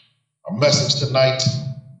Our message tonight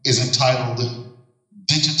is entitled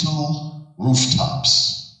Digital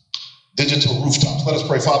Rooftops. Digital Rooftops. Let us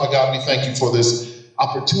pray. Father God, we thank you for this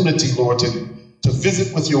opportunity, Lord, to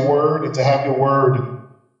visit with your word and to have your word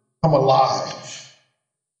come alive.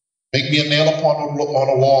 Make me a nail on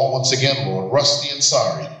a wall once again, Lord, rusty and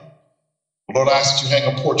sorry. Lord, I ask that you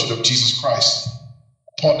hang a portrait of Jesus Christ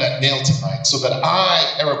upon that nail tonight so that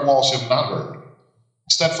I, Eric Walsh, have not heard.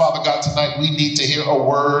 Instead, Father God, tonight we need to hear a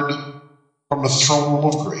word from the throne room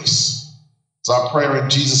of grace. It's our prayer in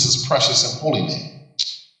Jesus' precious and holy name.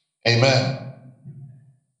 Amen.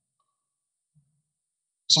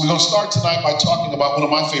 So we're going to start tonight by talking about one of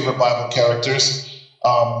my favorite Bible characters,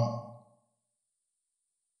 a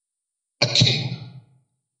king,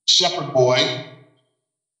 shepherd boy,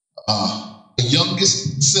 the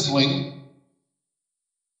youngest sibling,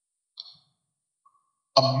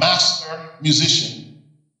 a master musician,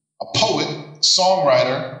 a poet,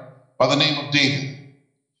 songwriter by the name of David.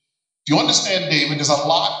 If you understand David, there's a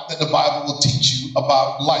lot that the Bible will teach you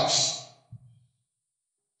about life.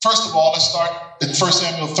 First of all, let's start in 1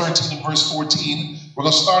 Samuel 13 and verse 14. We're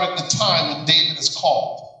going to start at the time when David is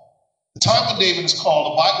called. The time when David is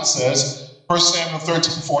called, the Bible says, 1 Samuel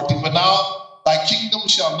 13:14, but now thy kingdom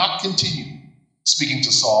shall not continue, speaking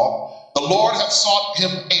to Saul. The Lord hath sought him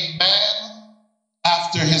a man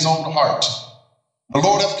after his own heart. The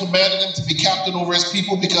Lord hath commanded him to be captain over his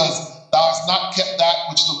people because thou hast not kept that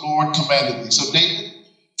which the Lord commanded thee. So David,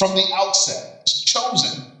 from the outset, is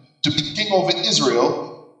chosen to be king over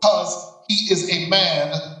Israel because he is a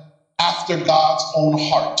man after God's own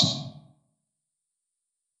heart.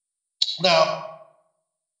 Now,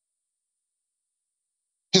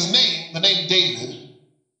 his name, the name David,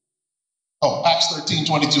 Acts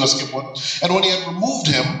 13:22, I skipped one. And when he had removed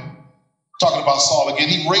him, talking about Saul again,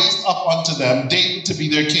 he raised up unto them David to be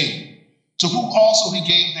their king, to whom also he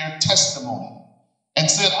gave their testimony, and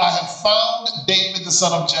said, I have found David the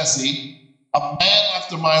son of Jesse, a man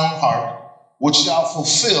after my own heart, which shall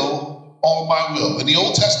fulfill all my will. In the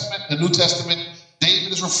Old Testament, the New Testament,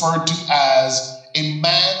 David is referred to as a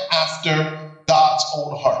man after God's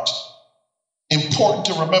own heart. Important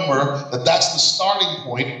to remember that that's the starting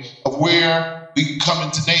point of where we come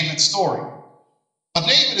into David's story. Now,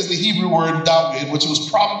 David is the Hebrew word David, which was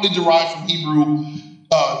probably derived from Hebrew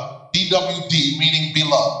DWD, meaning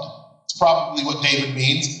beloved. It's probably what David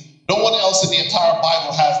means. No one else in the entire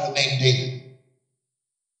Bible has the name David.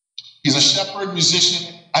 He's a shepherd,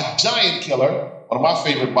 musician, a giant killer. One of my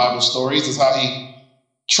favorite Bible stories is how he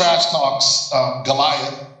trash talks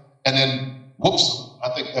Goliath and then whoops him.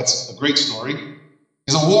 I think that's a great story.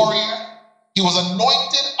 He's a warrior. He was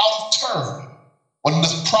anointed out of turn. When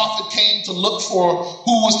this prophet came to look for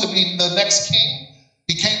who was to be the next king,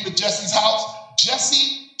 he came to Jesse's house.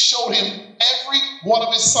 Jesse showed him every one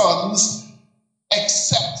of his sons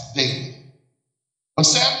except David. When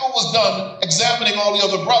Samuel was done examining all the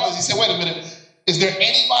other brothers, he said, wait a minute, is there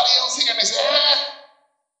anybody else here? And they said,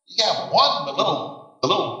 you have one, the little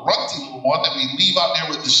runty little one that we leave out there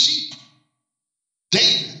with the sheep.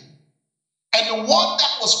 David. And the one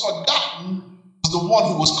that was forgotten was the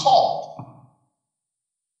one who was called.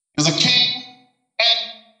 He was a king, and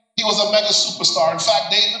he was a mega superstar. In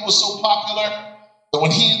fact, David was so popular that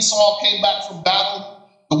when he and Saul came back from battle,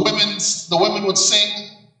 the women would sing,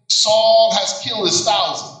 Saul has killed his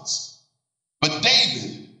thousands, but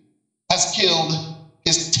David has killed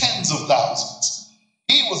his tens of thousands.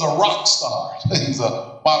 He was a rock star. He's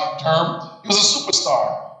a modern term. He was a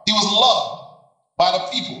superstar. He was loved by the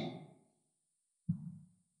people.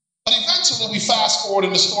 But eventually we fast forward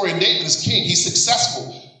in the story, and David is king. He's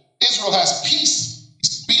successful. Israel has peace.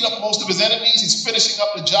 He's beat up most of his enemies. He's finishing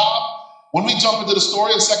up the job. When we jump into the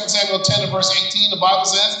story in 2 Samuel 10 and verse 18, the Bible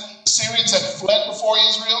says the Syrians had fled before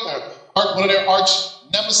Israel, one of their arch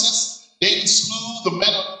nemesis. David slew the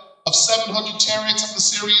men of 700 chariots of the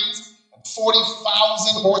Syrians and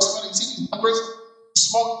 40,000 horsemen. You see these numbers?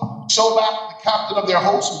 Showed back the captain of their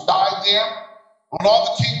host who died there. When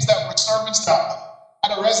all the kings that were servants to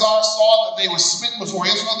Adonizar saw that they were smitten before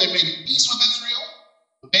Israel, they made peace with Israel.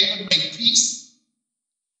 David made peace,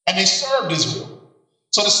 and they served Israel.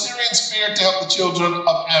 So the Syrians feared to help the children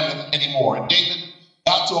of Ammon anymore. And David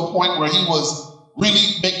got to a point where he was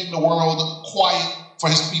really making the world quiet for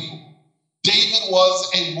his people. David was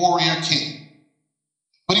a warrior king.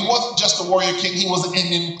 But he wasn't just a warrior king. He was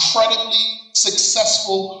an incredibly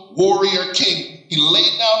successful warrior king. He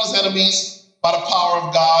laid down his enemies by the power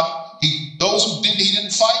of God. Those who he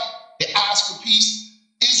didn't fight, they asked for peace.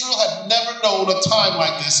 Israel had never known a time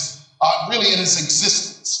like this, really in its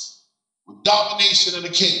existence, with domination and a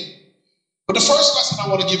king. But the first lesson I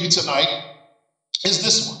want to give you tonight is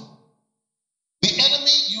this one.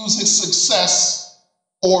 use his success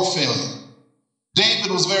or failure.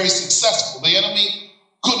 David was very successful. The enemy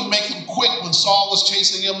couldn't make him quit when Saul was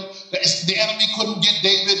chasing him. The enemy couldn't get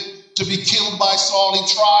David to be killed by Saul.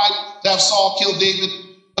 He tried to have Saul kill David,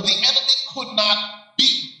 but the enemy could not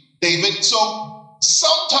beat David. So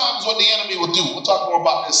sometimes what the enemy will do, we'll talk more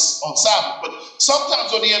about this on Sabbath, but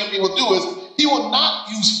sometimes what the enemy will do is he will not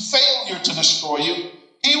use failure to destroy you.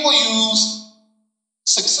 He will use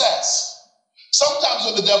success. Sometimes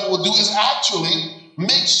what the devil will do is actually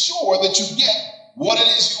make sure that you get what it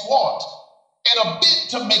is you want, in a bid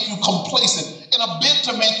to make you complacent, in a bid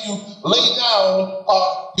to make you lay down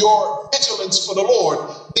your vigilance for the Lord.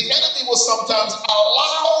 The enemy will sometimes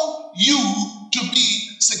allow you to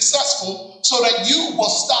be successful so that you will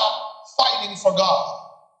stop fighting for God.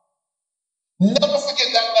 Never forget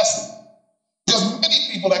that lesson. Because many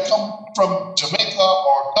people that come from Jamaica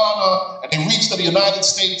or Ghana and they reach to the United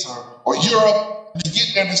States or Europe, and they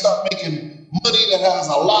get there and they start making money that has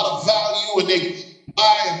a lot of value, and they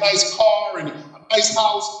buy a nice car and a nice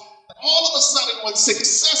house, and all of a sudden when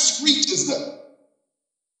success reaches them,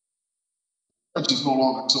 church is no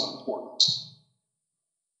longer so important.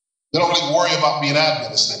 They don't really worry about being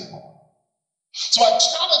Adventist anymore. So I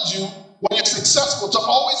challenge you, when you're successful, to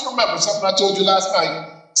always remember something I told you last night.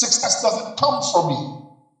 Success doesn't come from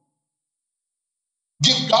you.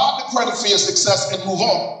 Give God the credit for your success and move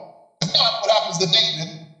on. If not, what happens to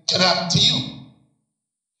David can happen to you.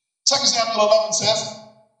 2 Samuel 11 says,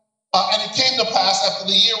 and it came to pass after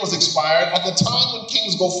the year was expired, at the time when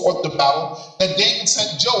kings go forth to battle, that David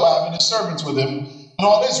sent Joab and his servants with him and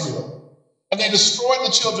all Israel. And they destroyed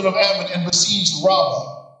the children of Ammon and besieged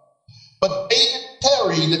Rabbah. But David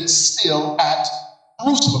tarried still at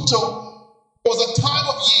Jerusalem. So there was a time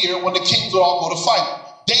of year when the kings would all go to fight.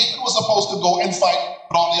 David was supposed to go and fight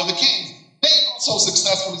with all the other kings. David was so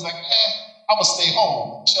successful, he's like, I'm going to stay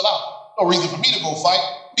home, chill out. No reason for me to go fight.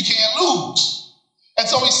 We can't lose. And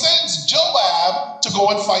so he sends Joab to go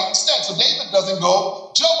and fight instead. So David doesn't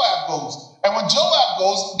go, Joab goes. And when Joab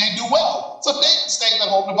goes, they do well. So David stays at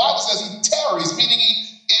home. The Bible says he tarries, meaning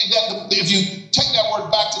if you take that word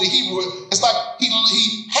back to the Hebrew, it's like he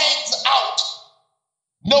hangs out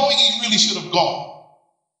knowing he really should have gone.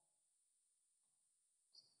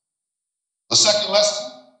 The second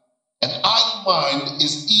lesson, an idle mind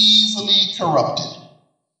is easily corrupted.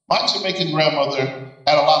 My Jamaican grandmother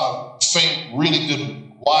had a lot of really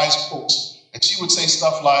good, wise quotes. And she would say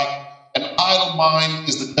stuff like, an idle mind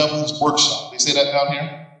is the devil's workshop. They say that down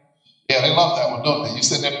here? Yeah, they love that one, don't they? You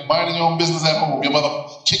sit there minding your own business at home. Your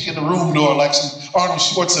mother kicking the room door like she's Arnold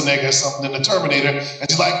Schwarzenegger or something in the Terminator. And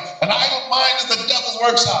she's like, an idle mind is the devil's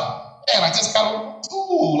workshop. Man, I just got a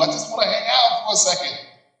tool. I just want to hang out for a second.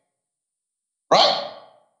 Right?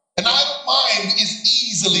 An idle mind is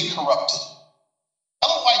easily corrupted.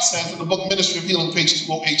 Ellen White says in the book Ministry of Healing, page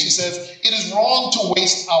 208, she says, it is wrong to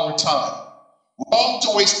waste our time, wrong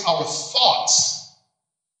to waste our thoughts.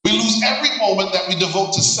 We lose every moment that we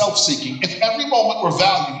devote to self-seeking. If every moment were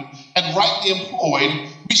valued and rightly employed,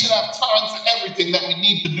 we should have time for everything that we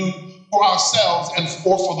need to do for ourselves and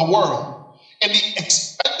or for the world. In the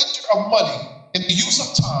expenditure of money, in the use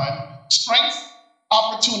of time, strength,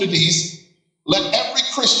 opportunities, let every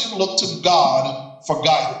Christian look to God for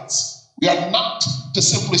guidance. We are not to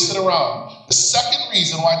simply sit around. The second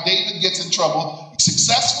reason why David gets in trouble, he's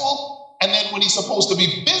successful, and then when he's supposed to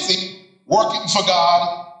be busy working for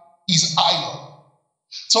God, he's idle.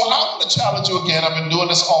 So I want to challenge you again. I've been doing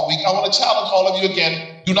this all week. I want to challenge all of you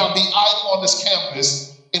again. Do not be idle on this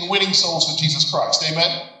campus in winning souls for Jesus Christ.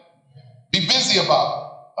 Amen? Be busy about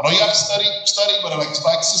it. I know you have to study, but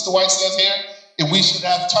like Sister White says here, if we should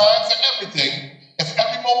have time for everything, if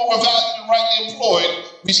every moment we're valued and rightly employed,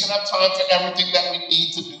 we should have time for everything that we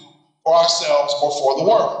need to do for ourselves or for the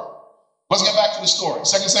world. Let's get back to the story. 2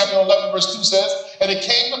 Samuel 11 verse 2 says, and it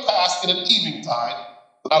came to pass in an evening time.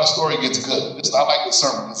 Now the story gets good. I like this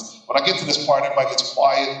sermon. When I get to this part, everybody gets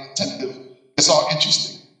quiet, attentive. It's all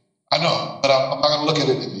interesting. I know, but I'm not going to look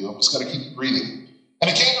at any of you. I'm just going to keep reading. And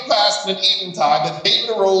it came to pass in an evening time that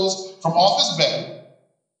David arose from off his bed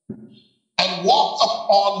and walked up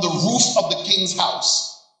on the roof of the king's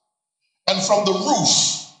house. And from the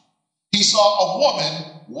roof, he saw a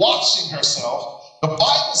woman washing herself. The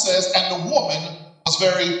Bible says, and the woman was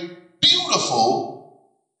very beautiful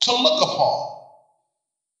to look upon.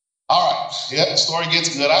 All right, yeah, the story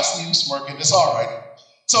gets good. I see you smirking. It's all right.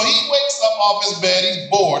 So he wakes up off his bed. He's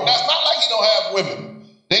bored. Now, it's not like he don't have women.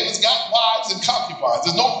 David's got wives and concubines.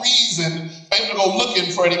 There's no reason for him to go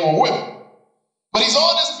looking for any more women. But he's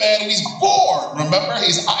on his bed and he's bored. Remember,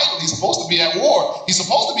 he's idle. He's supposed to be at war. He's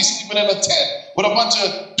supposed to be sleeping in a tent with a bunch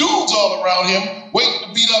of dudes all around him waiting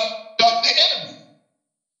to beat up the enemy.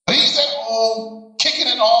 But he's at home, kicking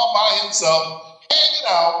it all by himself, hanging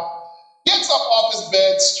out, gets up off his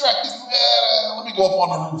bed, stretches, let me go up on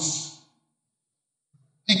the roof.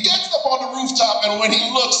 He gets up on the rooftop, and when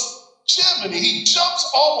he looks, Jiminy, he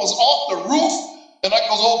jumps almost off the roof, and like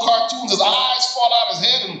those old cartoons, his eyes fall out his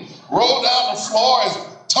head and roll down the floor. His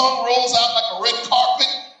tongue rolls out like a red carpet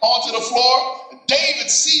onto the floor. David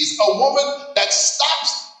sees a woman that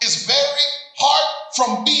stops his very heart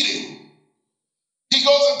from beating. He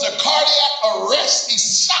goes into cardiac arrest.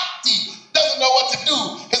 He's shocked. He doesn't know what to do.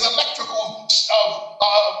 His electrical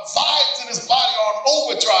vibes in his body are on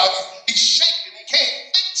overdrive. He's shaking. He can't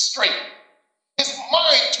think straight. His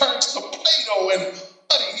mind turns to Play-Doh and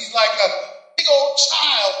honey. He's like a big old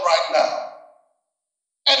child right now.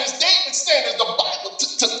 And as David said, as the Bible,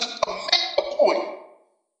 to make the point,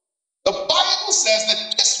 the Bible says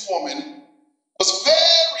that this woman was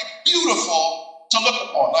very beautiful to look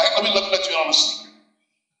upon. Now, let me let you in on a secret.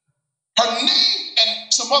 Her name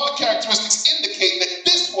and some other characteristics indicate that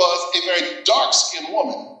this was a very dark-skinned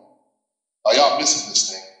woman. Oh, y'all missing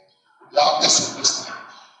this thing. Y'all missing this thing.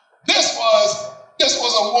 This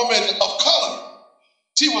was a woman of color.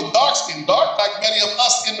 She was dark-skinned, dark like many of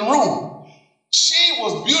us in the room. She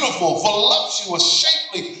was beautiful, voluptuous,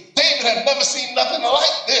 shapely. David had never seen nothing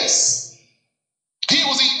like this. He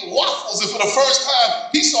was eating waffles, and for the first time,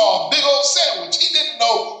 he saw a big old sandwich. He didn't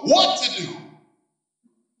know what to do.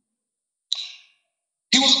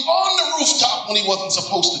 He was on the rooftop when he wasn't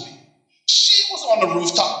supposed to be. She was on the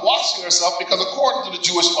rooftop washing herself because according to the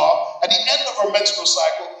Jewish law, at the end of her menstrual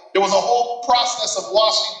cycle, there was a whole process of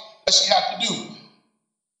washing that she had to do.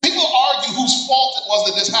 People argue whose fault it was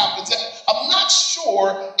that this happens. I'm not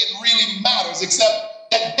sure it really matters,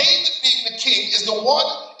 except that David being the king is the one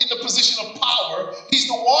in the position of power. He's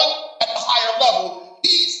the one at the higher level.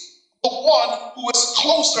 He's the one who is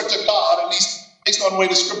closer to God, at least based on the way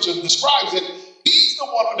the scripture describes it. He's the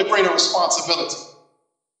one with the greater responsibility.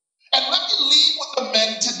 And let me leave with the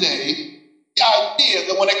men today the idea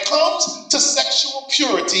that when it comes to sexual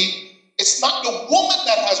purity, it's not the woman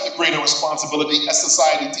that has the greater responsibility, as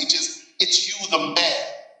society teaches. It's you, the man.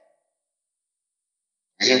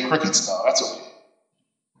 You hear crickets now. That's okay.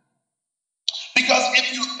 Because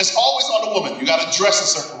it's always on the woman. You got to dress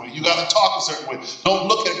a certain way. You got to talk a certain way. Don't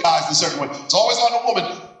look at guys a certain way. It's always on the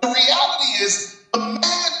woman. The reality is the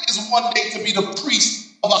man is one day to be the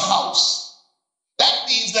priest of a house. That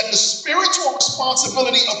means that the spiritual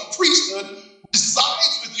responsibility of priesthood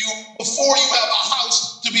resides with you before you have a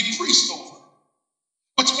house to be priest over.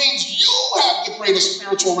 Which means you have the greatest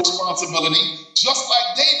spiritual responsibility, just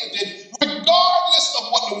like David did, regardless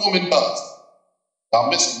of what the woman does. Y'all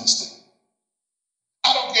missing this thing.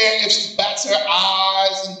 I don't care if she bats her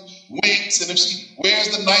eyes and winks, and if she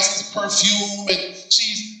wears the nicest perfume, and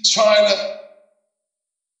she's trying to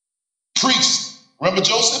priest. Remember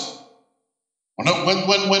Joseph? When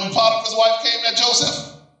Potiphar's wife came at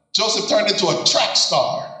Joseph, Joseph turned into a track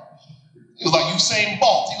star. He was like Usain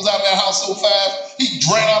Bolt. He was out of that house so fast, he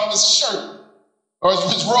ran out of his shirt or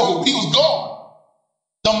his robe. He was gone.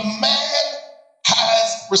 The man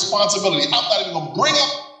has responsibility. I'm not even going to bring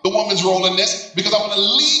up the woman's role in this because I want to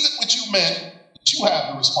leave it with you men that you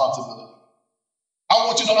have the responsibility. I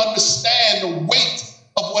want you to understand the weight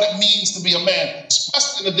of what it means to be a man,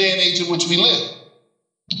 especially in the day and age in which we live.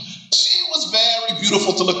 She was very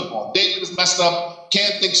beautiful to look upon. David is messed up,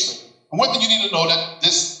 can't think straight. And one thing you need to know that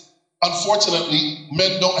this, unfortunately,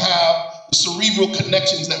 men don't have the cerebral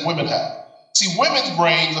connections that women have. See, women's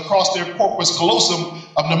brains across their corpus callosum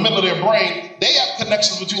of the middle of their brain, they have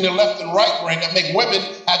connections between their left and right brain that make women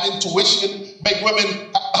have intuition, make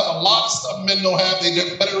women have a lot of stuff men don't have. They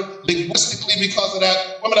get better linguistically because of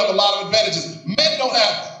that. Women have a lot of advantages. Men don't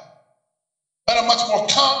have that. Men are much more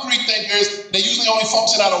concrete thinkers. They usually only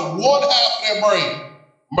function out of one half of their brain.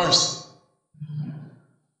 Mercy.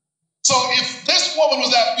 So if this woman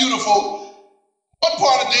was that beautiful, one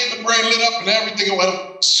part of David's brain lit up and everything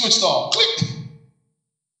went switched off. Click.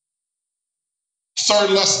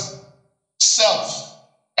 Third lesson. Self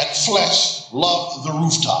and flesh love the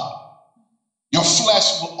rooftop. Your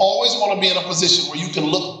flesh will always want to be in a position where you can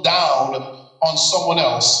look down on someone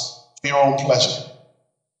else for your own pleasure.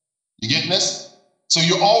 You getting this? So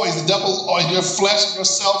you're always, the devil, or your flesh and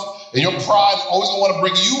yourself and your pride always going to want to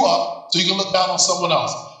bring you up so you can look down on someone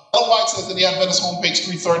else. Ellen White says in the Adventist homepage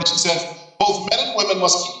 330, she says, both men and women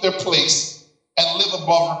must keep their place and live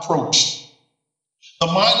above reproach. The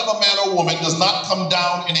mind of a man or woman does not come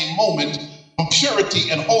down in a moment from purity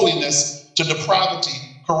and holiness, to depravity,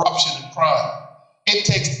 corruption, and crime. It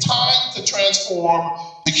takes time to transform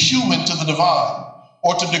the human to the divine,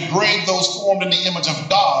 or to degrade those formed in the image of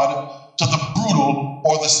God to the brutal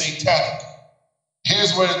or the satanic.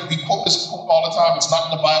 Here's where we quote this quote all the time. It's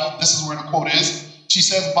not in the Bible. This is where the quote is. She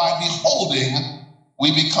says, by beholding,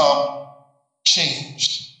 we become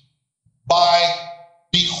changed. By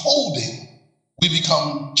beholding, we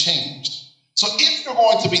become changed. So if you're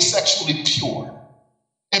going to be sexually pure,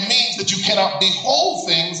 it means that you cannot behold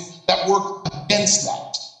things that work against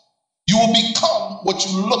that. You will become what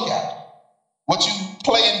you look at, what you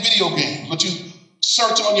play in video games, what you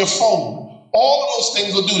search on your phone. All of those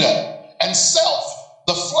things will do that. And self,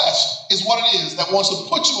 the flesh, is what it is that wants to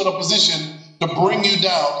put you in a position to bring you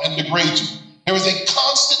down and degrade you. There is a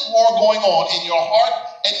constant war going on in your heart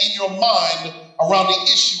and in your mind around the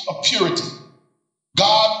issue of purity.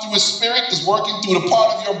 God, through his Spirit, is working through the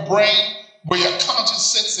part of your brain where your conscience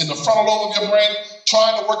sits in the frontal lobe of your brain,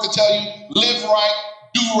 trying to work to tell you, live right,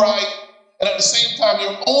 do right. And at the same time,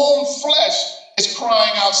 your own flesh is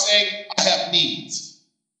crying out saying, I have needs.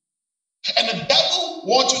 And the devil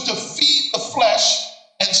wants you to feed the flesh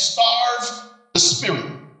and starve the spirit.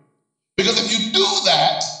 Because if you do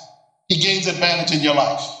that, he gains advantage in your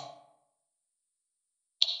life.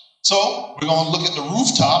 So we're going to look at the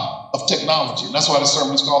rooftop of technology. And that's why the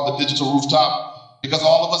sermon is called the digital rooftop, because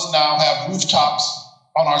all of us now have rooftops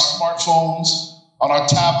on our smartphones, on our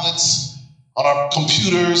tablets, on our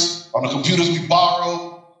computers, on the computers we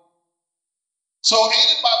borrow. So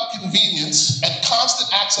aided by the convenience and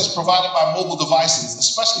constant access provided by mobile devices,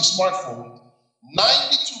 especially smartphones,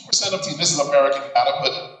 92% of teens, this is American data,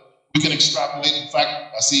 but we can extrapolate. In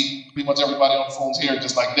fact, I see pretty much everybody on phones here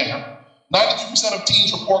just like there. 92% of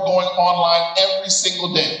teens report going online every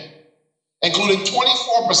single day, including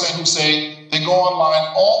 24% who say they go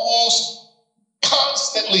online almost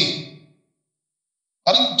constantly.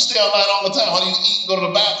 How do you stay online all the time? How do you eat and go to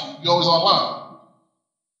the bathroom? You're always online.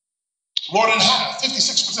 More than half,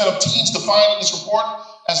 56% of teens defined in this report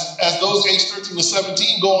as those aged 13 to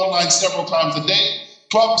 17 go online several times a day.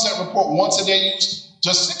 12% report once a day use.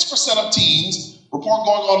 Just 6% of teens report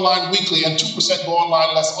going online weekly, and 2% go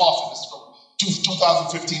online less often. This is from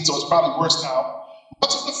 2015, so it's probably worse now.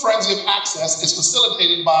 Much of the frenzy of access is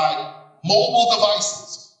facilitated by mobile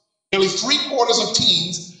devices. Nearly 3/4 of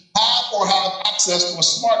teens have or have access to a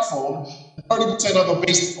smartphone, 30% of a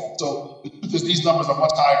basic phone. So these numbers are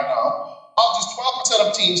much higher now. While just 12%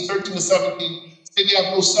 of teens, 13 to 17, say they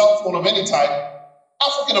have no cell phone of any type,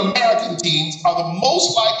 African American teens are the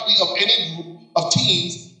most likely of any group of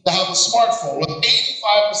teens to have a smartphone, with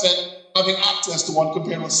 85% having access to one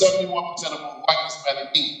compared with 71% of white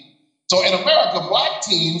Hispanic teens. So in America, black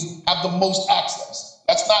teens have the most access.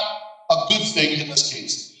 That's not a good thing in this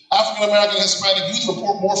case. African American and Hispanic youth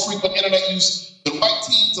report more frequent internet use than white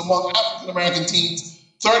teens. Among African American teens,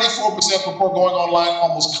 34% report going online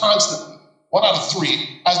almost constantly, 1 out of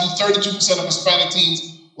 3, as do 32% of Hispanic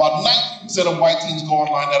teens, while 19% of white teens go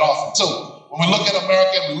online that often. So when we look at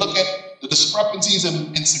America and we look at the discrepancies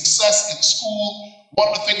in success in school, one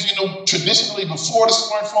of the things we know traditionally before the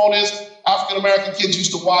smartphone is African American kids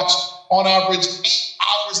used to watch, on average, 8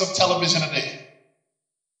 hours of television a day.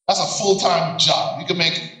 That's a full-time job. You can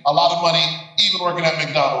make a lot of money even working at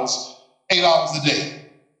McDonald's, 8 hours a day.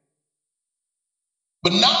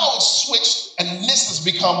 But now it's switched, and this has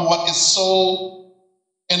become what is so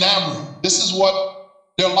enamoring. This is what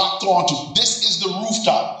they're locked onto. This is the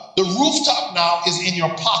rooftop. The rooftop now is in your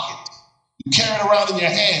pocket. You carry it around in your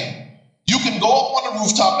hand. You can go up on the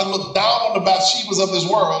rooftop and look down on the Bathshebas of this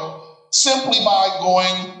world simply by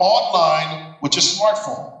going online with your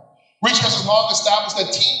smartphone. Research has long established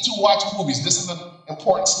that teens who watch movies, this is an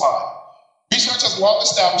important slide. Research has long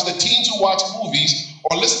established that teens who watch movies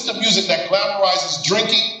or listen to music that glamorizes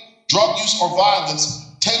drinking, drug use, or violence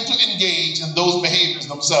tend to engage in those behaviors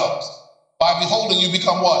themselves. By beholding, you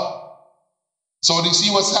become what? So do you see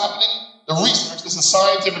what's happening? The research, this is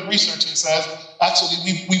scientific research, it says,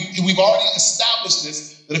 actually, we've already established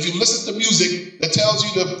this, that if you listen to music that tells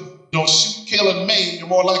you to shoot, kill, and maim, you're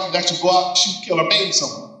more likely to actually go out and shoot, kill, or maim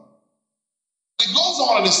someone. It goes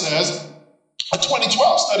on and it says, a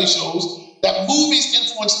 2012 study shows that movies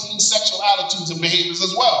influence teen sexual attitudes and behaviors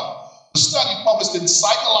as well. The study, published in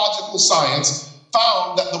Psychological Science,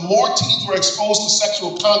 found that the more teens were exposed to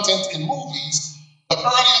sexual content in movies, the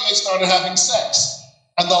earlier they started having sex,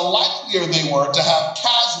 and the likelier they were to have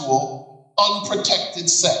casual, unprotected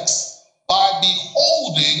sex. By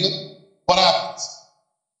beholding, what happens?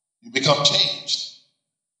 You become changed.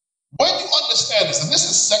 When you understand this, and this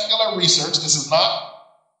is secular research, this is not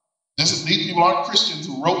These people aren't Christians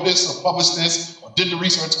who wrote this or published this or did the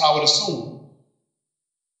research, I would assume.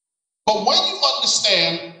 But when you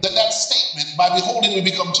understand that that statement, by beholding we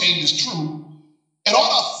become changed, is true, it ought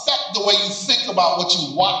to affect the way you think about what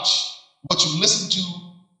you watch, what you listen to,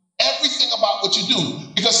 everything about what you do.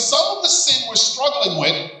 Because some of the sin we're struggling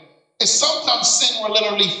with is sometimes sin we're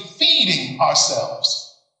literally feeding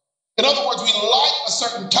ourselves. In other words, we like a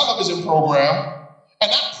certain television program,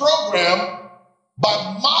 and that program,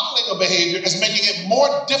 by modeling a behavior, is making it more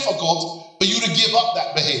difficult for you to give up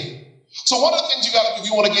that behavior. So one of the things you got to do if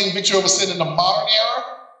you want to gain victory over sin in the modern era,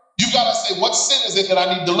 you got to say, what sin is it that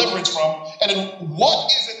I need deliverance from? And then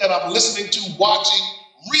what is it that I'm listening to, watching,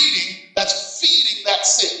 reading that's feeding that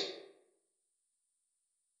sin?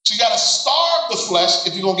 So you got to starve the flesh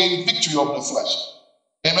if you're going to gain victory over the flesh.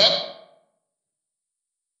 Amen?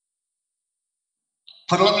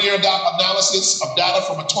 Preliminary analysis of data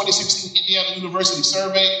from a 2016 Indiana University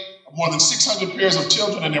survey of more than 600 pairs of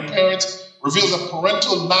children and their parents reveals a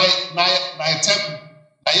parental naivete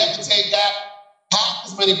gap. Half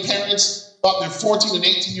as many parents thought their 14 and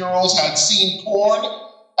 18-year-olds had seen porn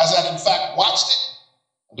as had in fact watched it.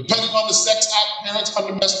 And depending on the sex act, parents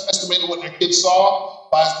underestimated what their kids saw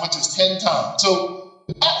by as much as 10 times. So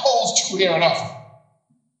that holds true here in Africa.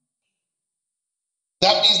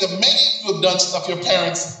 That means that many of you have done stuff your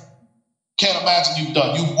parents can't imagine you've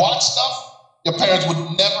done. You watch stuff your parents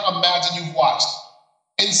would never imagine you've watched.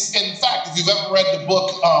 In fact, if you've ever read the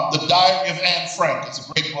book, The Diary of Anne Frank, it's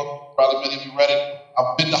a great book. Probably many of you read it.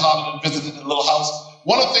 I've been to Holland and visited the little house.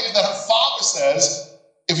 One of the things that her father says,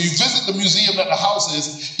 if you visit the museum that the house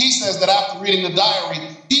is, he says that after reading the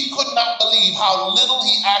diary, he could not believe how little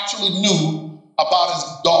he actually knew about his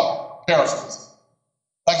daughter. Paraphrasing.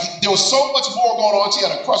 There was so much more going on. She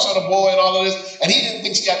had a crush on a boy and all of this, and he didn't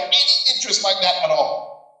think she had any interest like that at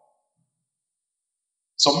all.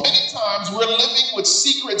 So many times we're living with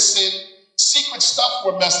secret sin, secret stuff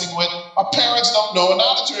we're messing with. Our parents don't know. And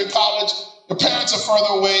now that you're in college, your parents are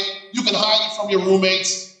further away. You can hide it from your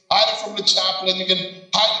roommates, hide it from the chaplain. You can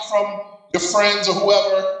hide it from your friends or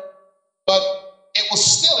whoever. But it will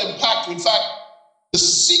still impact you. In fact, the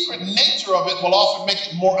secret nature of it will often make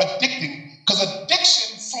it more addicting, because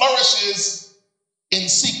addiction flourishes in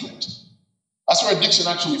secret. That's where addiction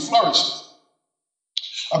actually flourishes.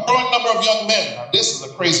 A growing number of young men, now this is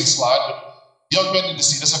a crazy slide, but young men need to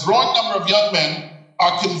see this. A growing number of young men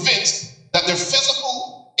are convinced that their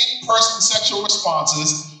physical, in-person sexual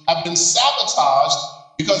responses have been sabotaged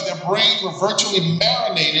because their brains were virtually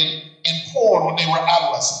marinated in porn when they were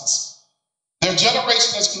adolescents. Their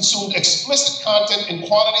generation has consumed explicit content in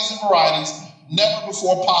quantities and varieties never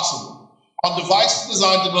before possible, on devices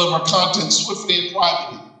designed to deliver content swiftly and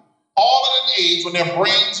privately, all at an age when their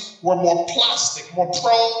brains were more plastic, more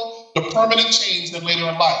prone to permanent change than later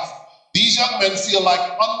in life. These young men feel like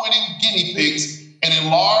unwitting guinea pigs in a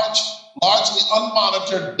largely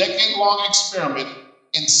unmonitored, decade-long experiment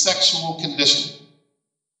in sexual conditioning.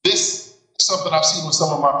 This is something I've seen with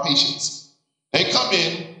some of my patients. They come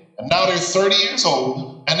in, and now they're 30 years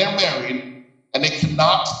old, and they're married, and they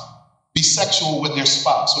cannot be sexual with their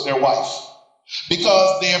spouse, with their wife,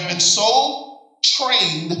 because they have been so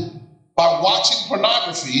trained by watching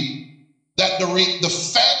pornography that the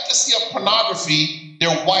fantasy of pornography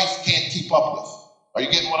their wife can't keep up with. Are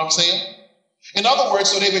you getting what I'm saying? In other words,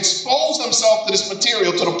 so they've exposed themselves to this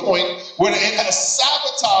material to the point where it has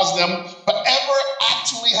sabotaged them for ever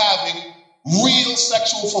actually having real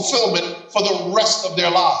sexual fulfillment for the rest of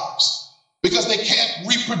their lives, because they can't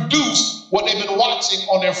reproduce what they've been watching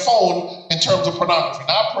on their phone in terms of pornography.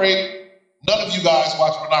 Now, I pray none of you guys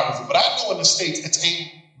watch pornography, but I know in the States it's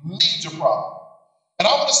a major problem. And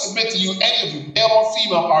I want to submit to you, any of you, male or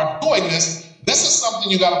female, are doing this. This is something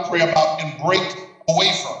you got to pray about and break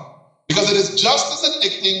away from, because it is just as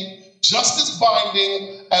addicting, just as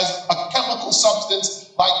binding as a chemical substance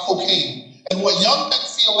like cocaine. And what young men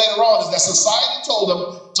feel later on is that society told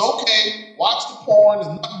them, it's okay, watch the porn, it's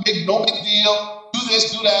nothing big, no big deal, do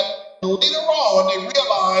this, do that. And later on, they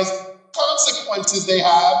realize consequences they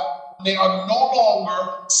have when they are no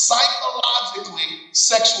longer psychologically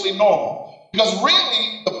sexually normal. Because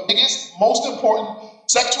really, the biggest, most important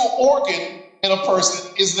sexual organ in a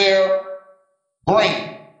person is their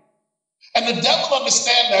brain. And the devil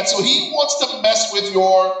understands that, so he wants to mess with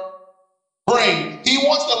your brain. He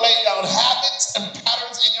wants to lay down habits and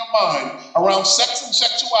patterns in your mind around sex and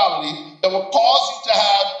sexuality that will cause you to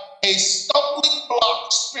have a stumbling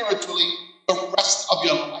block spiritually the rest of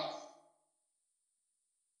your life.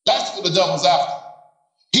 That's what the devil's after.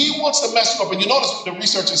 He wants to mess you up. And you notice what the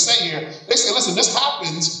researchers say here. They say, listen, this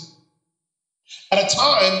happens at a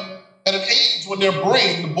time at an age when their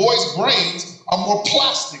brain, the boys' brains, are more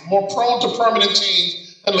plastic, more prone to permanent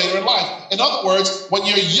change than later in life. In other words, when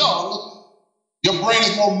you're young, your brain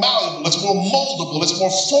is more malleable, it's more moldable, it's more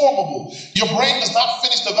formable. Your brain does not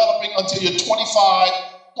finish developing until you're 25,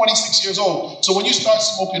 26 years old. So when you start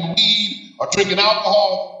smoking weed or drinking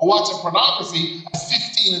alcohol or watching pornography at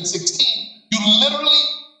 15 and 16, you literally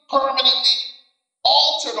permanently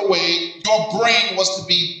alter the way your brain was to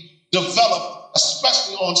be developed,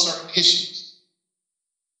 especially on certain issues.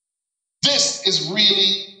 This is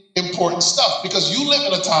really important stuff because you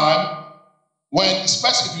live in a time when,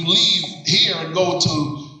 especially if you leave here and go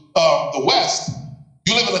to the West,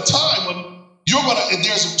 you live in a time when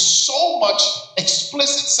there's so much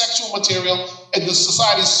explicit sexual material and the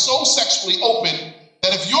society is so sexually open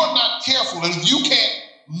that if you're not careful and if you can't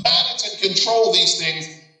manage and control these things,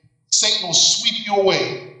 Satan will sweep you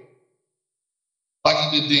away like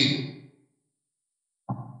he did David.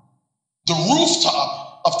 The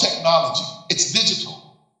rooftop of technology, it's digital.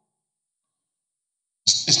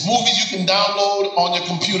 It's movies you can download on your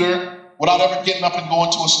computer without ever getting up and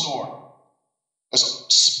going to a store.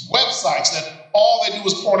 There's websites that all they do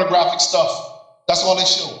is pornographic stuff. That's all they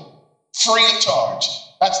show. Free of charge.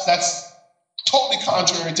 That's totally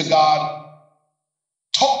contrary to God.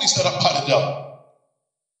 Totally set up by the devil.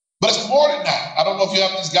 But it's more than that. I don't know if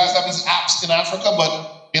these guys have these apps in Africa,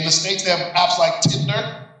 but in the States they have apps like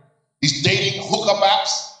Tinder, these dating hookup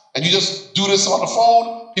apps, and you just do this on the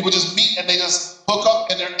phone. People just meet and they just hook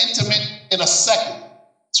up and they're intimate in a second.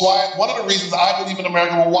 That's why one of the reasons I believe in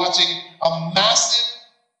America we're watching a massive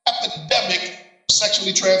epidemic of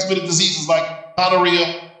sexually transmitted diseases like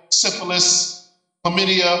gonorrhea, syphilis,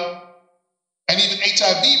 chlamydia, and even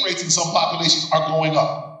HIV rates in some populations are going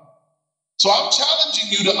up. So I'm challenging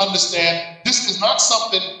you to understand this is not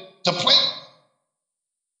something to play with.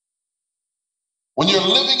 When you're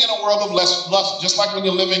living in a world of lust, just like when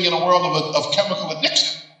you're living in a world of chemical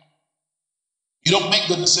addiction, you don't make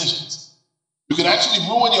good decisions. You can actually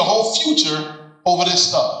ruin your whole future over this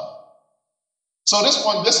stuff. So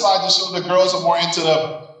this slide just shows the girls are more into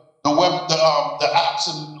the web, the apps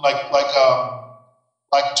and like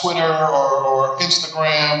Twitter or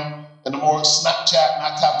Instagram and the more Snapchat and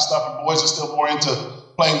that type of stuff. And boys are still more into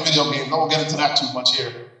playing video games. I won't get into that too much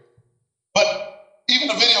here. But even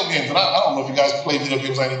the video games, and I don't know if you guys play video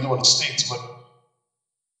games like they do in the States, but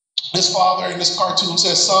this father in this cartoon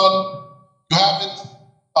says, son, you haven't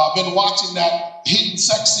been watching that hidden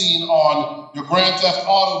sex scene on your Grand Theft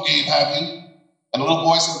Auto game, have you? And the little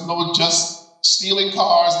boy says, no, just stealing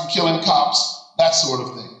cars and killing cops, that sort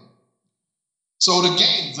of thing. So the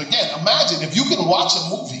games, again, imagine if you can watch a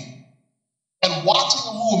movie and watching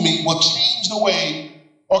a movie will change the way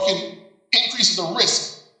or can increase the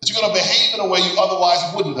risk that you're going to behave in a way you otherwise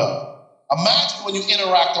wouldn't have. Imagine when you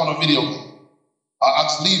interact on a video game. I'll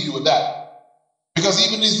just leave you with that. Because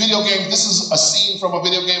even these video games, this is a scene from a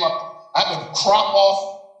video game. I had to crop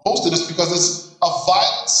off most of this because it's a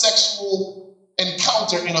violent sexual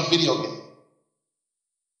encounter in a video game.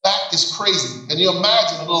 That is crazy. Can you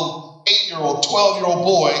imagine a little 8-year-old, 12-year-old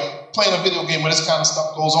boy playing a video game where this kind of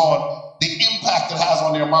stuff goes on, the impact it has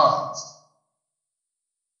on their minds?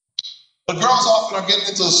 The girls often are getting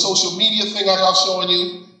into the social media thing like I was showing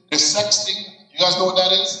you. They're sexting. You guys know what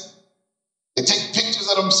that is? They take pictures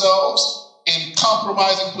of themselves in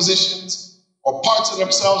compromising positions or parts of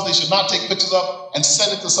themselves they should not take pictures of and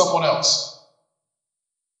send it to someone else.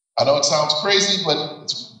 I know it sounds crazy, but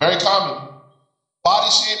it's very common.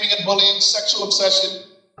 Body shaming and bullying, sexual obsession,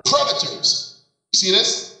 predators. You see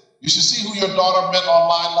this? You should see who your daughter met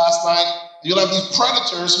online last night. You'll have these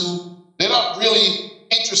predators who they're not really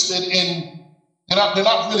interested in, they're not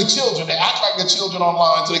really children. They act like they're children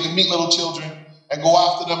online so they can meet little children and go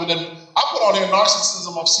after them. And then I put on here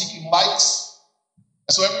narcissism of seeking likes.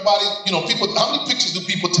 And so everybody, people, how many pictures do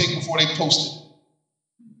people take before they post it?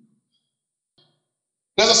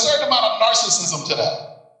 There's a certain amount of narcissism to that.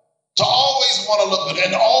 To always want to look good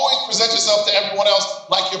and always present yourself to everyone else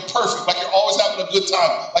like you're perfect, like you're always having a good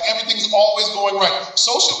time, like everything's always going right.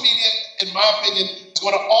 Social media, in my opinion, is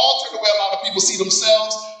going to alter the way a lot of people see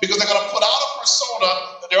themselves because they're going to put out a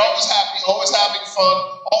persona that they're always happy, always having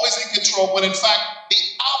fun, always in control, when in fact, the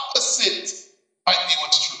opposite might be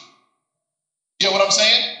what's true. You know what I'm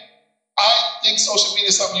saying? I think social media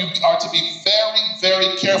is something you are to be very,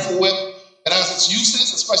 very careful with. It has its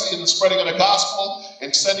uses, especially in the spreading of the gospel and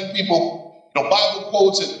sending people, Bible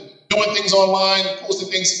quotes and doing things online and posting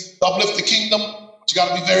things to uplift the kingdom. But you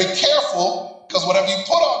got to be very careful because whatever you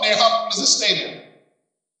put on there, how long does it stay there?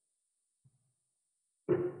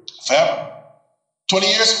 Forever. 20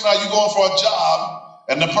 years from now, you're going for a job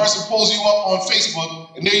and the person pulls you up on Facebook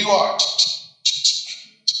and there you are.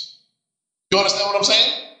 You understand what I'm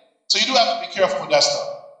saying? So you do have to be careful with that stuff.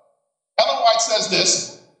 Ellen White says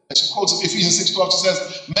this, and she quotes Ephesians 6:12. She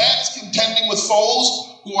says, man is contending with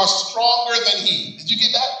foes who are stronger than he. Did you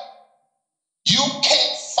get that? You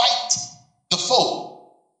can't fight the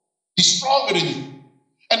foe. He's stronger than you.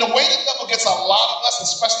 And the way the devil gets a lot of us,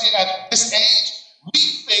 especially at this age, we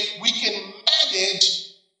think we can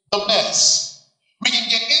manage the mess. We can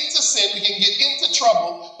get into sin, we can get into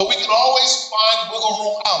trouble, but we can always find wiggle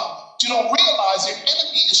room out. You don't realize your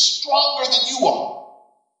enemy is stronger than you are.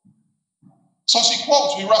 So she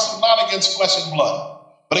quotes, we wrestle not against flesh and blood,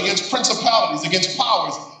 but against principalities, against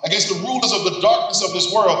powers, against the rulers of the darkness of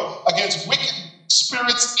this world, against wicked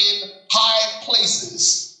spirits in high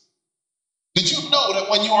places. Did you know that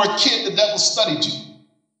when you were a kid, the devil studied you?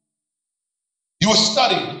 You were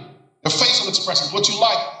studied. Your facial expressions, what you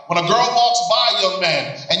like. When a girl walks by, young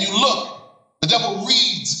man, and you look, the devil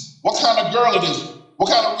reads what kind of girl it is, what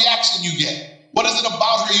kind of reaction you get. What is it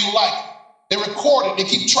about her you like? They record it, they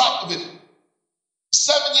keep track of it.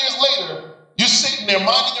 7 years later, you're sitting there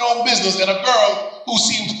minding your own business, and a girl who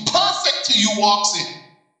seems perfect to you walks in.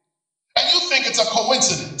 And you think it's a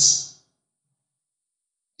coincidence.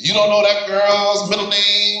 You don't know that girl's middle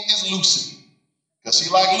name is Lucy, because she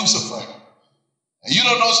like Lucifer. And you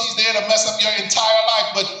don't know she's there to mess up your entire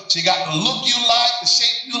life, but she got the look you like, the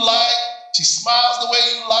shape you like, she smiles the way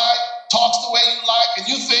you like, talks the way you like, and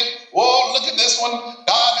you think, whoa, look at this one,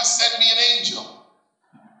 God has sent me an angel.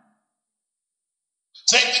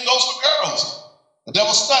 Same thing goes for girls. The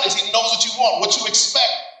devil studies, he knows what you want, what you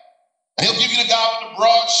expect. And he'll give you the guy with the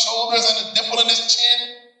broad shoulders and the dimple in his chin.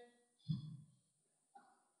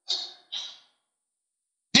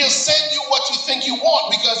 He'll send you what you think you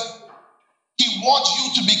want because he wants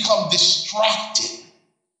you to become distracted.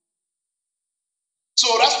 So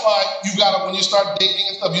that's why you gotta, when you start dating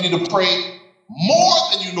and stuff, you need to pray more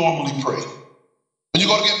than you normally pray. When you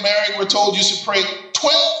go to get married, we're told you should pray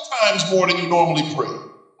 12 times more than you normally pray.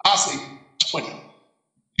 I say 20.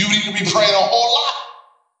 You need to be praying a whole lot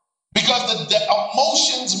because the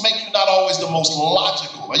emotions make you not always the most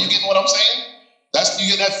logical. Are you getting what I'm saying?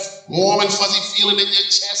 You get that warm and fuzzy feeling in your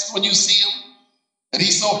chest when you see him, and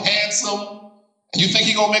he's so handsome, and you think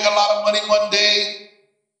he's gonna make a lot of money one day,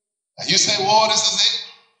 and you say, whoa, this is it.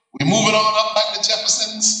 We're moving on up like the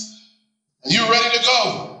Jeffersons, and you're ready to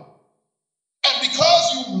go. And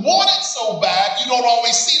because you want it so bad, you don't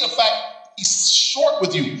always see the fact he's short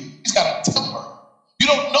with you. He's got a temper. You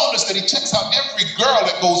don't notice that he checks out every girl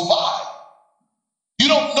that goes by. You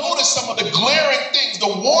don't notice some of the glaring things, the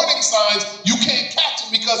warning signs. You can't catch them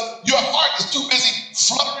because your heart is too busy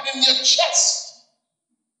fluttering in your chest.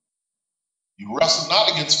 You wrestle not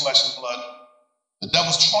against flesh and blood. The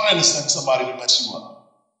devil's trying to send somebody to mess you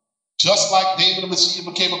up. Just like David and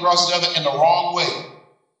Bathsheba came across each other in the wrong way.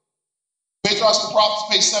 Patriarchs and Prophets,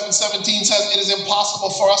 page 717 says, it is impossible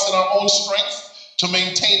for us in our own strength to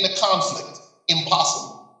maintain the conflict.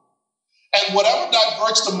 Impossible. And whatever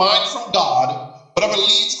diverts the mind from God, whatever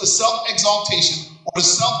leads to self-exaltation or to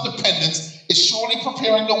self-dependence is surely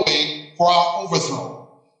preparing the way for our overthrow.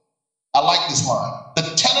 I like this line. The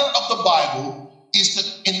tenor of the Bible is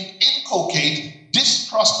to inculcate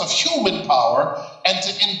distrust of human power and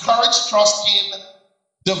to encourage trust in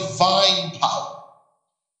divine power.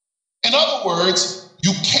 In other words,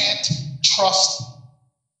 you can't trust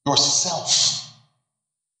yourself.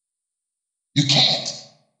 You can't.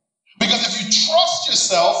 Because if you trust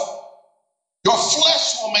yourself, your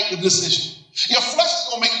flesh will make the decision. Your flesh is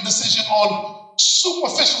going to make the decision on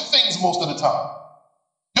superficial things most of the time.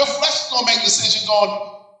 Your flesh is going to make decisions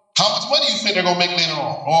on how much money you think they're going to make later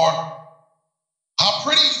on, or how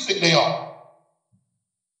pretty you think they are.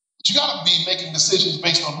 But you got to be making decisions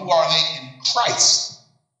based on who are they in Christ.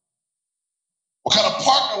 What kind of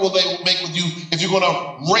partner will they make with you if you're going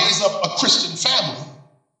to raise up a Christian family?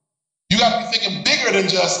 You got to be thinking bigger than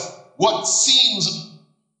just what seems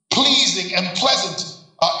pleasing and pleasant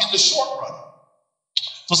in the short run.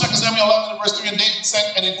 So 2 Samuel 11 verse 3, and David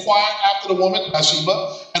sent and inquired after the woman,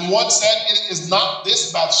 Bathsheba, and one said, it is not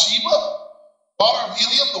this Bathsheba, daughter of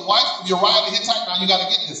Eliam, the wife of Uriah the Hittite? Now you got to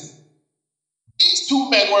get this. These two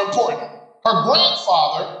men were important. Her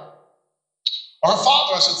grandfather, or her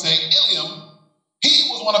father, I should say, Eliam, he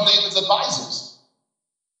was one of David's advisors.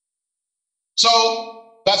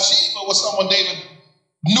 So Bathsheba was someone David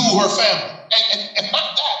knew her family. And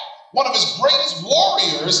not that, one of his greatest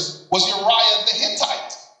warriors was Uriah the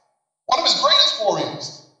Hittite. One of his greatest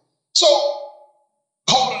warriors. So,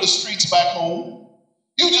 go to the streets back home.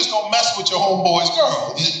 You just don't mess with your homeboy's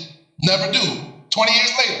girl. You never do. 20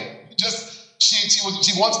 years later, you just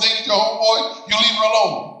she once dated your homeboy, you leave her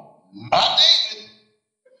alone. Not David.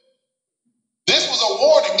 This was a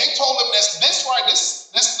warning. They told him this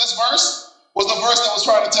verse was the verse that was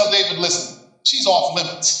trying to tell David, listen, she's off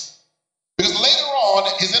limits. Because later on,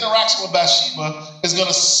 his interaction with Bathsheba is going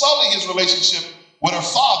to sully his relationship with her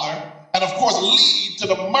father and, of course, lead to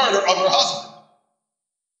the murder of her husband.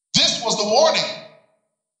 This was the warning.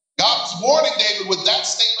 God was warning David with that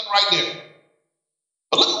statement right there.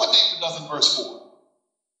 But look at what David does in verse 4.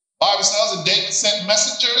 The Bible says, and David sent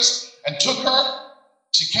messengers and took her.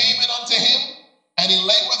 She came in unto him, and he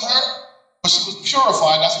lay with her, but she was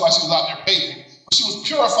purified. That's why she was out there bathing. But she was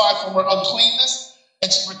purified from her uncleanness,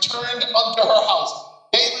 and she returned unto her house.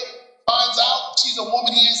 David finds out she's a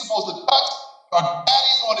woman he ain't supposed to touch. Her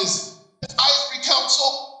daddy's on his ivory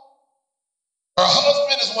council. Her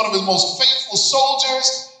husband is one of his most faithful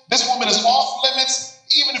soldiers. This woman is off limits.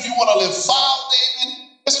 Even if you want to live foul,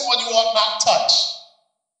 David, this one you ought not touch.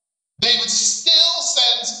 David still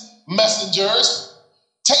sends messengers,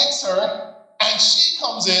 takes her, and she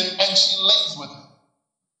comes in and she lays with him.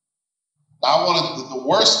 Now, the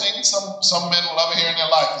worst thing some men will ever hear in their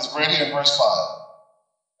life is right here in verse 5.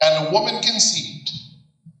 And the woman conceived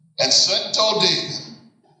and sent and told David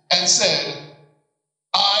and said,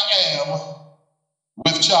 I am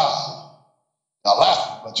with child. Now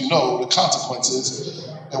laughing, but you know the consequences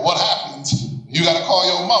and what happens. You got to call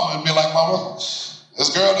your mama and be like, mama, this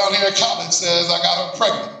girl down here at college says I got her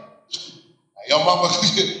pregnant. Your mama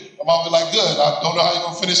be like, good, I don't know how you're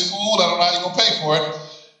going to finish school. I don't know how you're going to pay for it.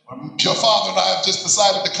 But your father and I have just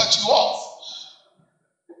decided to cut you off.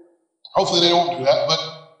 Hopefully they don't do that, but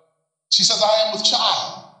she says, I am with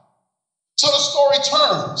child. So the story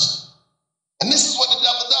turns. And this is what the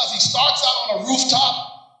devil does. He starts out on a rooftop,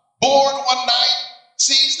 bored one night,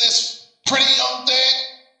 sees this pretty young thing,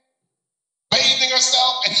 bathing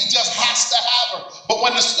herself, and he just has to have her. But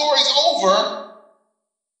when the story's over,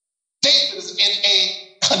 David is in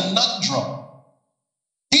a conundrum.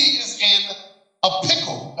 He is in a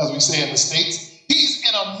pickle, as we say in the States. He's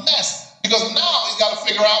in a mess because now he's got to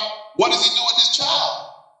figure out what does he do with this child.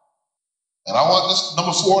 And I want this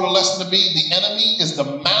number 4 of the lesson to be, the enemy is the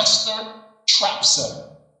master trap setter.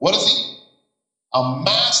 What is he? A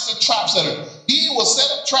master trap setter. He will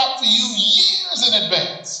set a trap for you years in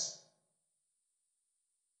advance.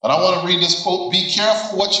 And I want to read this quote, be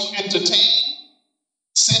careful what you entertain.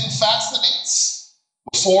 Sin fascinates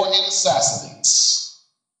before it assassinates.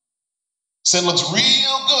 Sin looks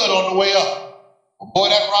real good on the way up. But boy,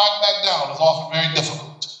 that ride back down is often very difficult.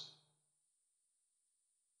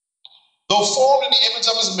 Though formed in the image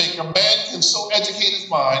of his maker, man can so educate his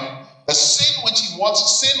mind that sin which he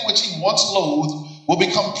once loathed will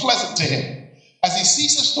become pleasant to him. As he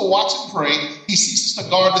ceases to watch and pray, he ceases to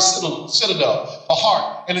guard the citadel, the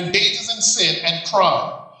heart, and engages in sin and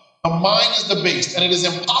crime. The mind is debased, and it is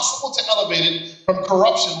impossible to elevate it from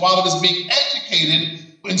corruption while it is being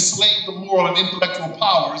educated to enslave the moral and intellectual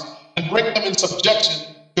powers and bring them in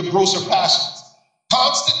subjection to grosser passions.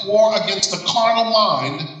 Constant war against the carnal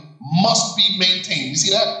mind must be maintained. You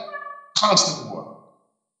see that? Constant war.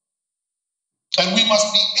 And we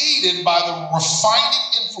must be aided by the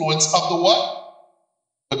refining influence of the what?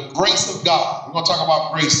 The grace of God. We're going to talk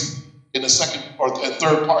about grace in the second or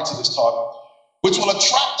third parts of this talk, which will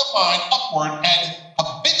attract the mind upward and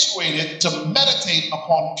habituate it to meditate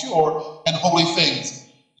upon pure and holy things.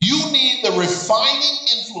 You need the refining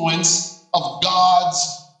influence of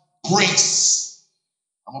God's grace.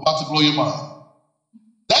 I'm about to blow your mind.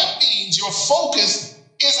 That means your focus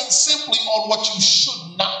isn't simply on what you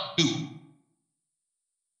should not do,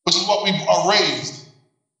 which is what we are raised.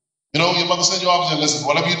 You know, your mother said, listen,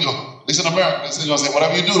 whatever you do, at least in America, they say,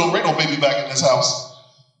 whatever you do, don't bring no baby back in this house.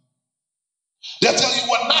 They'll tell you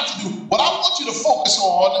what not to do. What I want you to focus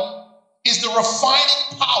on is the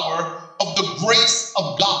refining power of the grace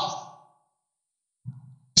of God.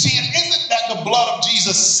 See, it isn't that the blood of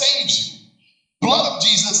Jesus saves you. Blood of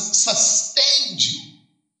Jesus sustains you.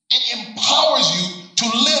 It empowers you to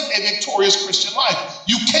live a victorious Christian life.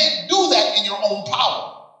 You can't do that in your own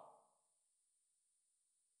power.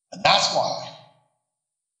 And that's why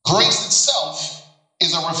grace itself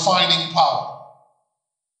is a refining power.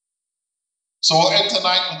 So we'll end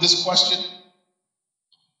tonight with this question.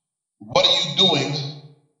 What are you doing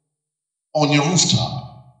on your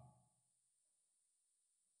rooftop?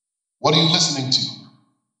 What are you listening to?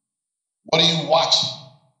 What are you watching?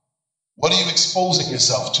 What are you exposing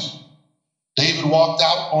yourself to? David walked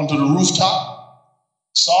out onto the rooftop,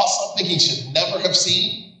 saw something he should never have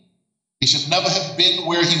seen. He should never have been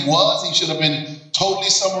where he was. He should have been totally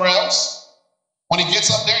somewhere else. When he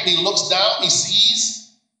gets up there and he looks down, he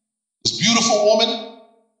sees This beautiful woman,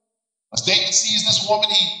 as David sees this woman,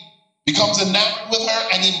 he becomes enamored with her,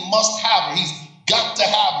 and he must have her. He's got to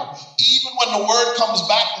have her. Even when the word comes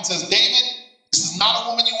back and says, David, this is not a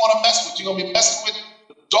woman you want to mess with. You're going to be messing with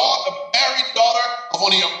the married daughter of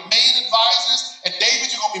one of your main advisors, and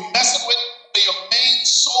David, you're going to be messing with one of your main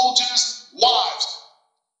soldiers' wives.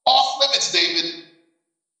 Off limits, David.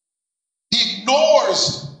 He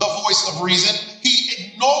ignores the voice of reason. He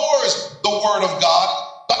ignores the word of God.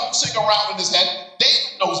 Doesn't sing around in his head.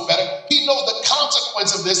 David knows better. He knows the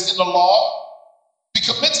consequence of this in the law. He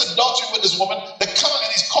commits adultery with this woman, and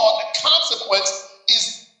he's called, the consequence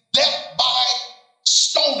is death by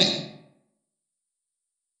stoning.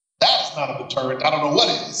 That is not a deterrent. I don't know what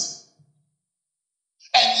is.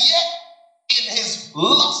 And yet, in his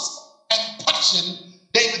lust and passion,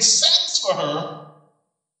 David sends for her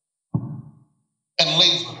and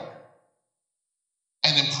lays with her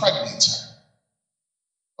and impregnates her.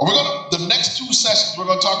 And the next two sessions, we're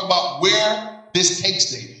going to talk about where this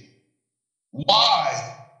takes David.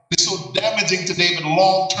 Why it's so damaging to David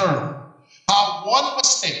long term. How one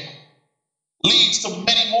mistake leads to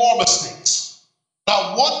many more mistakes.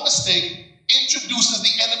 Now, one mistake introduces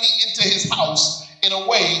the enemy into his house in a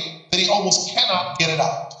way that he almost cannot get it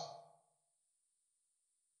out.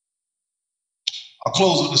 I'll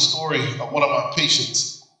close with the story of one of my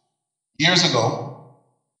patients. Years ago,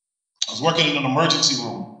 I was working in an emergency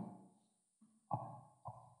room,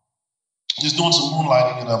 just doing some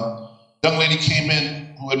moonlighting, and a young lady came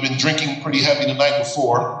in who had been drinking pretty heavy the night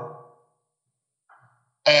before,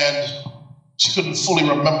 and she couldn't fully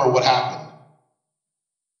remember what happened.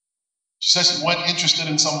 She said she went interested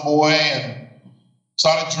in some boy and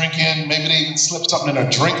started drinking. Maybe they even slipped something in her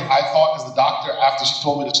drink. I thought, as the doctor, after she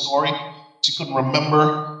told me the story, she couldn't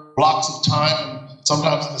remember blocks of time. And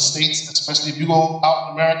sometimes in the States, especially if you go out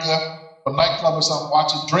in America, a nightclub or something,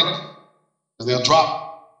 watch a drink, they'll drop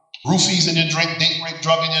roofies in your drink, date rape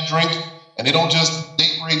drug in your drink, and they don't just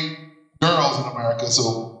date rape girls in America.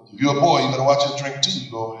 So if you're a boy, you better watch your drink too.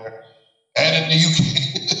 You go over there. And in the UK,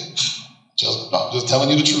 I'm just telling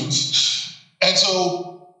you the truth. And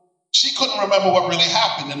so she couldn't remember what really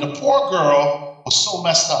happened, and the poor girl was so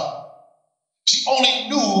messed up. She only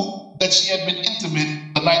knew that she had been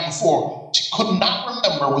intimate the night before. She could not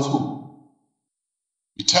remember with who.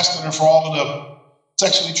 We tested her for all of the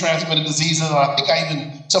sexually transmitted diseases, and I think I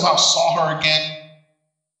even somehow saw her again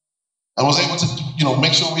and was able to,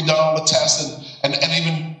 make sure we done all the tests and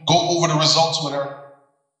even go over the results with her.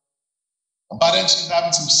 And by then she was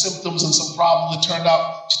having some symptoms and some problems. It turned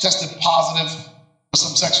out she tested positive for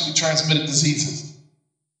some sexually transmitted diseases.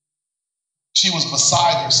 She was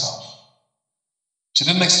beside herself. She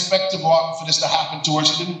didn't expect to go out for this to happen to her.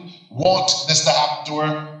 She didn't want this to happen to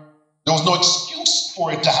her. There was no excuse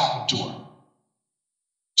for it to happen to her.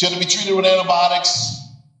 She had to be treated with antibiotics.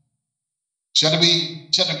 She had to,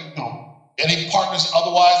 any partners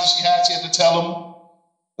otherwise that she had to tell them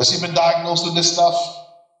that she'd been diagnosed with this stuff.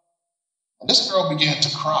 And this girl began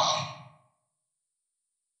to cry.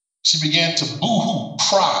 She began to boo-hoo,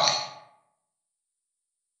 cry.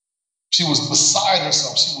 She was beside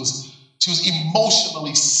herself. She was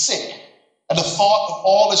emotionally sick at the thought of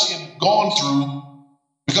all that she had gone through,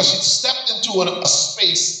 because she'd stepped into a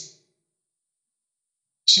space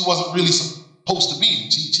she wasn't really supposed to be in.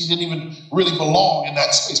 She didn't even really belong in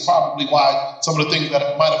that space, probably why some of the things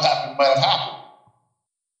that might have happened.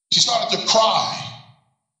 She started to cry.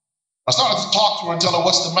 I started to talk to her and tell her,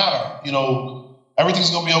 what's the matter? Everything's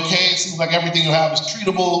going to be okay. It seems like everything you have is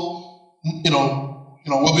treatable.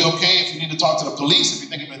 We'll be okay. If you need to talk to the police, if you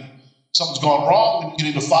think something's gone wrong, you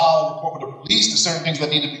need to file a report with the police. There's certain things that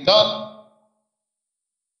need to be done.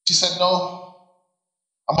 She said, no,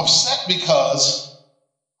 I'm upset because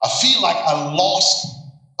I feel like I lost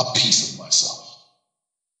a piece of myself.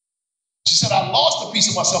 She said, I lost a piece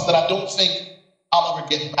of myself that I don't think I'll ever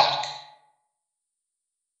get back.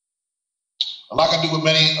 And like I do with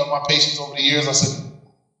many of my patients over the years, I said,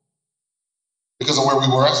 because of where we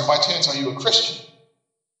were, I said, by chance, are you a Christian?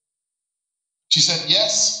 She said,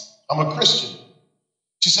 yes, I'm a Christian.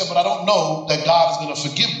 She said, but I don't know that God is going to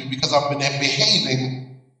forgive me because I've been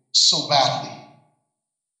behaving so badly.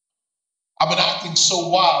 I've been acting so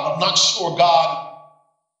wild. I'm not sure God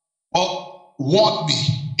will want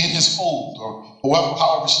me in his fold, or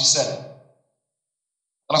however she said it.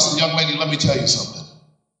 And I said, young lady, let me tell you something.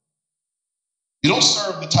 You don't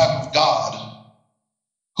serve the type of God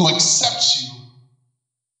who accepts you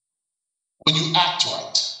when you act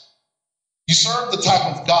right. You serve the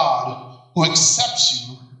type of God who accepts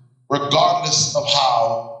you regardless of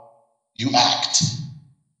how you act.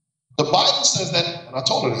 The Bible says that, and I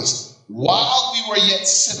told her this, while we were yet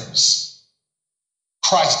sinners,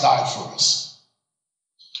 Christ died for us.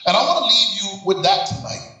 And I want to leave you with that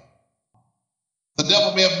tonight. The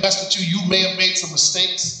devil may have messed with you. You may have made some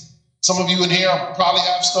mistakes. Some of you in here probably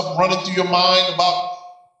have stuff running through your mind about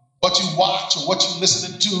what you watch or what you're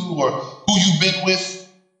listening to or who you've been with.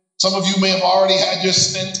 Some of you may have already had your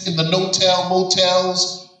stint in the no-tell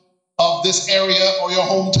motels of this area or your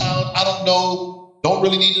hometown. I don't know. Don't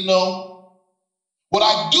really need to know. What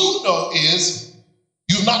I do know is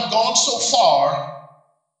you've not gone so far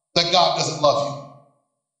that God doesn't love you.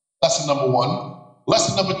 Lesson number one.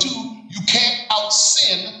 Lesson number two, you can't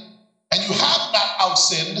out-sin, and you have not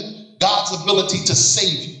out-sinned God's ability to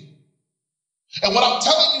save you. And what I'm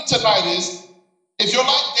telling you tonight is, if you're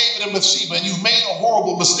like David and Bathsheba and you've made a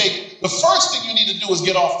horrible mistake, the first thing you need to do is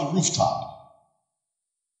get off the rooftop.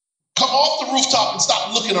 Come off the rooftop and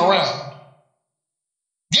stop looking around.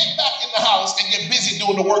 Get back in the house and get busy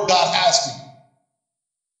doing the work God has for you.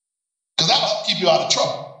 Because that'll help keep you out of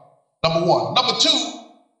trouble, number one. Number two,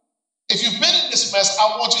 if you've been in this mess,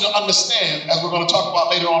 I want you to understand, as we're going to talk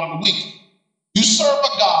about later on in the week, you serve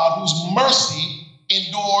a God whose mercy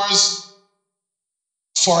endures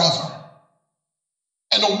forever.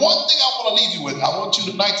 And the one thing I want to leave you with, I want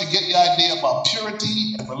you tonight to get the idea about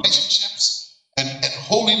purity and relationships and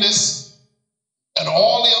holiness and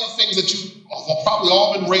all the other things that you have probably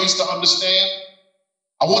all been raised to understand.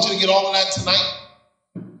 I want you to get all of that tonight.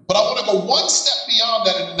 But I want to go one step beyond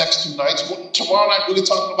that in the next 2 nights. Tomorrow night, really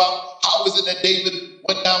talking about how is it that David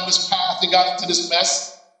went down this path and got into this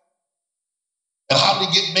mess? And how did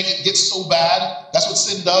he make it get so bad? That's what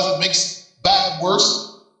sin does. It makes bad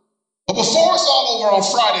worse. But before it's all over on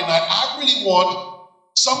Friday night, I really want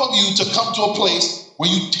some of you to come to a place where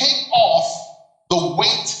you take off the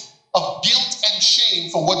weight of guilt and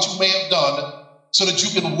shame for what you may have done so that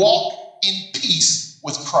you can walk in peace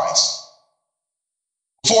with Christ.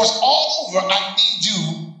 Before it's all over, I need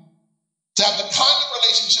you to have the kind of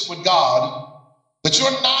relationship with God that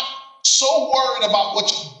you're not so worried about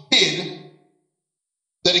what you did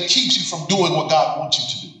that it keeps you from doing what God wants you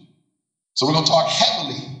to do. So we're going to talk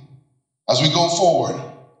heavily as we go forward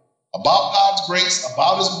about God's grace,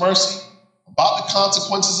 about his mercy, about the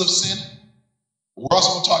consequences of sin. We're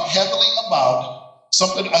also going to talk heavily about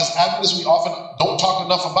something as Adventists we often don't talk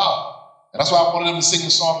enough about. And that's why I wanted them to sing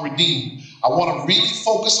the song Redeemed. I want to really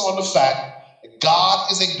focus on the fact that God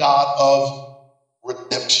is a God of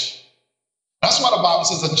redemption. That's why the Bible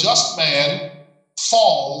says a just man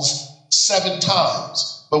falls 7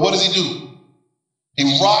 times. But what does he do? He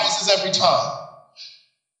rises every time.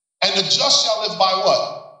 And the just shall live by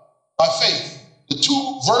what? By faith. The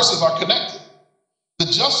 2 verses are connected. The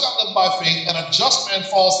just shall live by faith, and a just man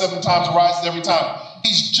falls 7 times and rises every time.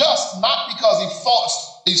 He's just not because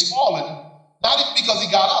he's fallen, not even because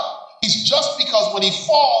he got up. He's just because when he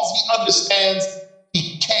falls, he understands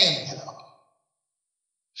he can get up.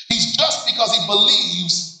 He's just because he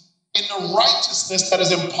believes in the righteousness that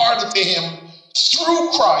is imparted to him through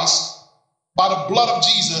Christ by the blood of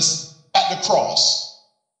Jesus at the cross.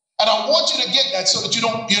 And I want you to get that so that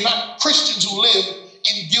you're not Christians who live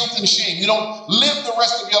in guilt and shame. You don't live the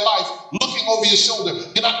rest of your life looking over your shoulder.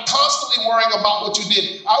 You're not constantly worrying about what you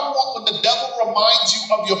did. I want when the devil reminds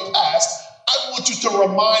you of your past, I want you to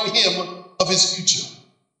remind him of his future.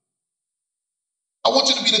 I want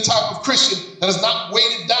you to be the type of Christian that is not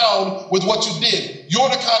weighted down with what you did. You're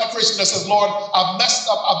the kind of Christian that says, Lord, I've messed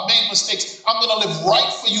up, I've made mistakes. I'm going to live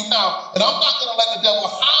right for you now, and I'm not going to let the devil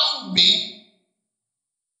hound me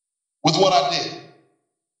with what I did.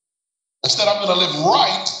 Instead, I'm going to live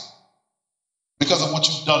right because of what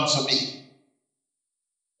you've done for me.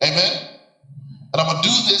 Amen? And I'm going to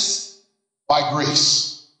do this by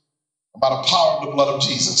grace, by the power of the blood of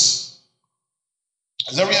Jesus.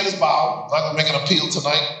 As every head is bowed, I'm not going to make an appeal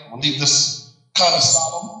tonight. I'm going to leave this kind of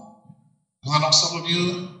solemn. Because I know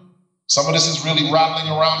some of this is really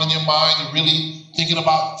rattling around in your mind. You're really thinking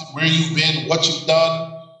about where you've been, what you've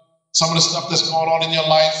done, some of the stuff that's going on in your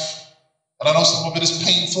life. And I know some of it is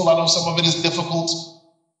painful. I know some of it is difficult.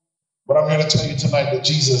 But I'm here to tell you tonight that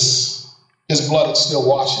Jesus, his blood, it still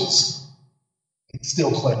washes. It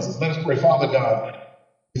still cleanses. Let us pray. Father God,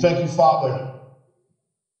 we thank you, Father,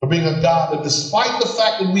 for being a God that despite the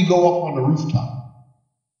fact that we go up on the rooftop,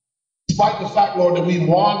 despite the fact, Lord, that we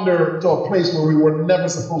wander to a place where we were never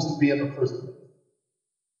supposed to be in the first place,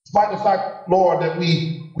 despite the fact, Lord, that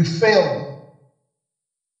we failed you,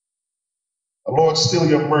 Lord, still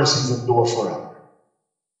your mercies endure forever.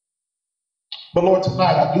 But Lord,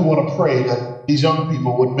 tonight I do want to pray that these young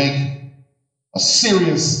people would make a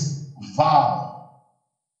serious vow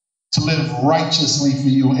to live righteously for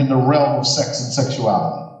you in the realm of sex and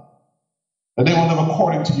sexuality. that they will live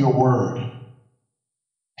according to your word.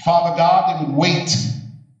 Father God, they would wait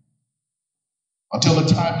until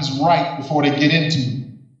the time is right before they get into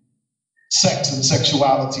sex and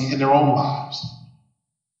sexuality in their own lives.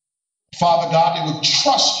 Father God, they would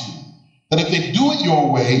trust you that if they do it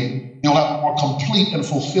your way, they'll have a more complete and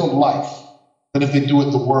fulfilled life than if they do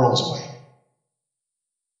it the world's way.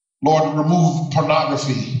 Lord, remove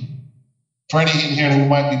pornography for any in here who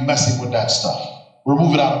might be messing with that stuff.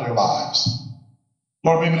 Remove it out of their lives.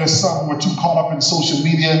 Lord, maybe there's some who are too caught up in social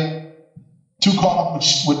media, too caught up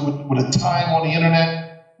with a time on the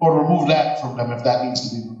internet. Lord, remove that from them if that needs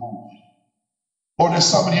to be removed. Lord, there's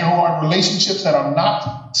some in here who are in relationships that are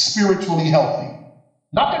not spiritually healthy.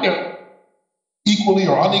 Not that they're equally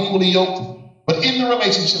or unequally yoked, but in the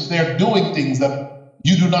relationship, they're doing things that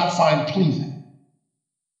you do not find pleasing.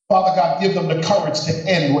 Father God, give them the courage to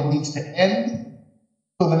end what needs to end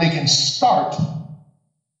so that they can start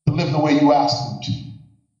to live the way you asked them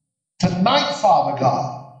to. Tonight, Father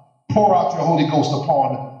God, pour out your Holy Ghost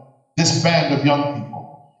upon this band of young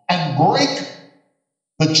people and break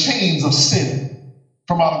the chains of sin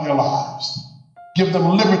from out of their lives. Give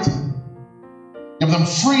them liberty. Give them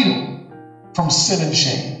freedom from sin and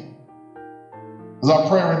shame. Is our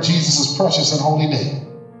prayer in Jesus' precious and holy name.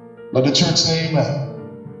 Let the church say amen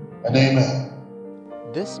and amen.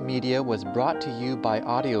 This media was brought to you by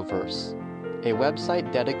Audioverse, a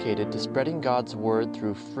website dedicated to spreading God's Word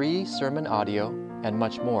through free sermon audio and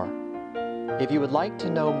much more. If you would like to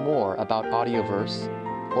know more about Audioverse,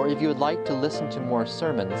 or if you would like to listen to more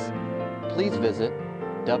sermons, please visit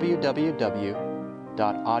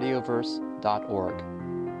www.audioverse.org.